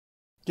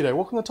G'day,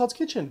 welcome to Todd's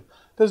Kitchen.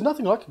 There's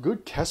nothing like a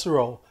good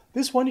casserole.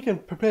 This one you can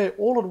prepare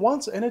all at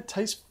once and it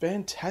tastes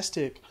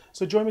fantastic.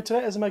 So join me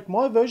today as I make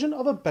my version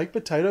of a baked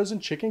potatoes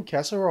and chicken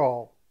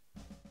casserole.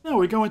 Now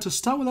we're going to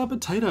start with our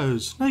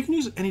potatoes. Now you can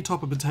use any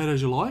type of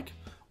potatoes you like.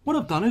 What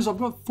I've done is I've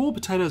got 4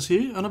 potatoes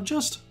here and I've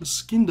just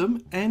skinned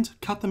them and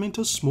cut them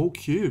into small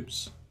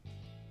cubes.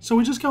 So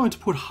we're just going to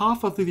put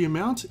half of the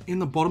amount in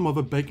the bottom of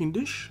a baking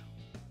dish.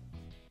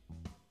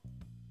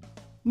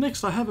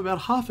 Next I have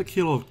about half a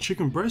kilo of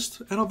chicken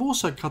breast and I've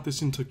also cut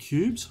this into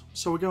cubes.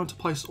 So we're going to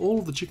place all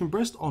of the chicken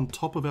breast on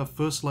top of our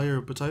first layer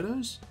of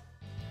potatoes.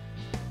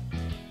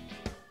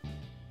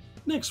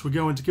 Next we're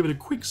going to give it a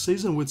quick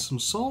season with some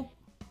salt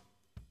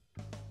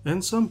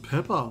and some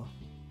pepper.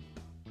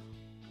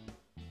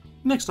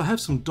 Next I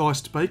have some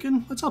diced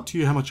bacon. It's up to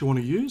you how much you want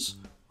to use.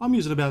 I'm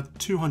using about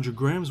 200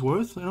 grams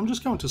worth and I'm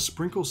just going to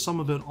sprinkle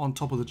some of it on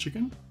top of the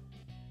chicken.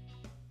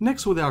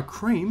 Next with our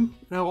cream,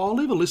 now I'll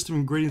leave a list of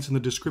ingredients in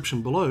the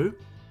description below,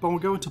 but we're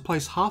going to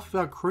place half of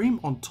our cream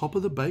on top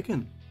of the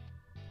bacon.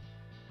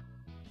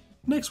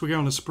 Next we're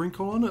going to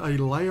sprinkle on a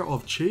layer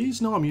of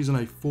cheese. Now I'm using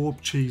a 4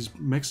 cheese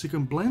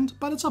Mexican blend,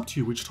 but it's up to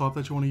you which type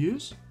that you want to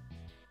use.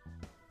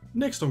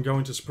 Next I'm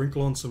going to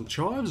sprinkle on some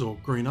chives or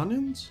green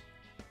onions.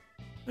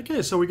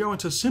 Okay, so we're going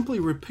to simply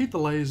repeat the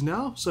layers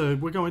now. So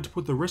we're going to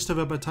put the rest of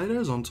our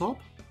potatoes on top,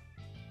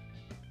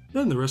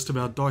 then the rest of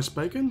our diced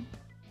bacon.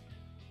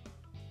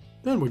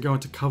 Then we're going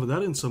to cover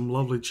that in some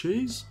lovely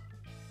cheese.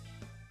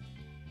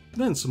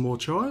 Then some more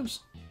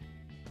chives.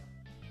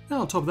 Now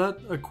on top of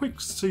that, a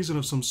quick season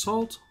of some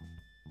salt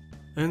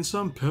and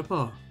some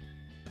pepper.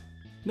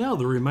 Now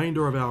the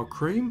remainder of our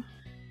cream.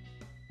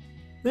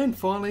 Then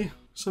finally,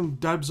 some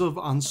dabs of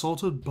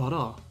unsalted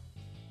butter.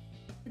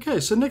 Okay,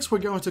 so next we're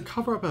going to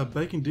cover up our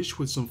baking dish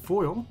with some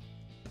foil.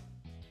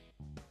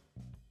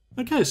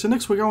 Okay, so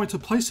next we're going to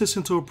place this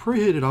into a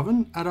preheated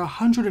oven at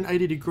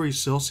 180 degrees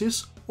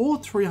Celsius or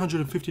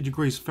 350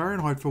 degrees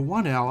Fahrenheit for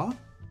 1 hour.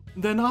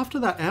 Then after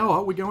that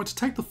hour, we're going to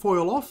take the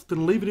foil off,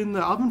 then leave it in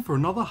the oven for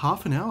another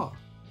half an hour.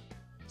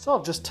 So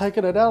I've just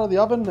taken it out of the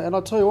oven and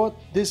I'll tell you what,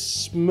 this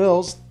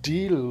smells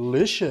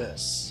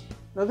delicious.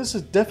 Now this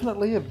is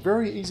definitely a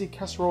very easy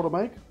casserole to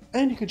make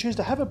and you can choose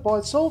to have it by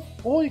itself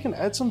or you can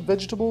add some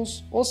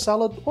vegetables or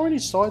salad or any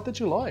side that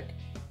you like.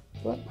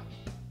 But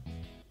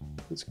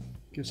let's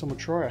give some a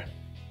try.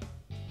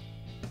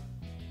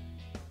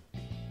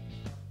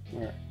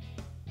 Alright.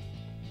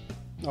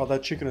 Oh,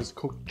 that chicken is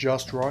cooked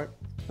just right.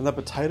 And that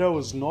potato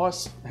is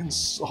nice and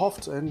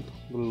soft and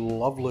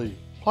lovely.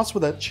 Plus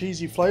with that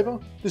cheesy flavour,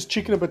 this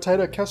chicken and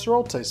potato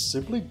casserole tastes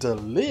simply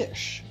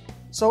delish.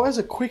 So as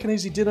a quick and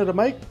easy dinner to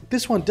make,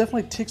 this one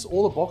definitely ticks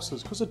all the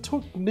boxes because it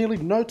took nearly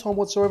no time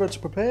whatsoever to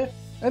prepare.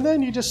 And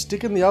then you just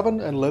stick it in the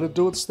oven and let it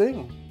do its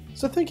thing.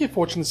 So thank you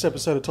for watching this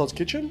episode of Todd's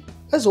Kitchen.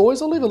 As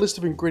always, I'll leave a list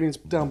of ingredients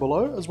down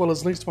below, as well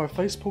as links to my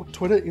Facebook,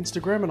 Twitter,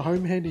 Instagram and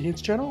Home Handy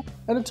Hints channel.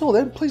 And until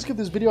then, please give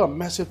this video a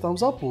massive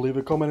thumbs up, leave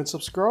a comment and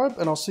subscribe,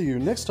 and I'll see you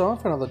next time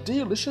for another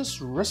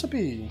delicious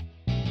recipe.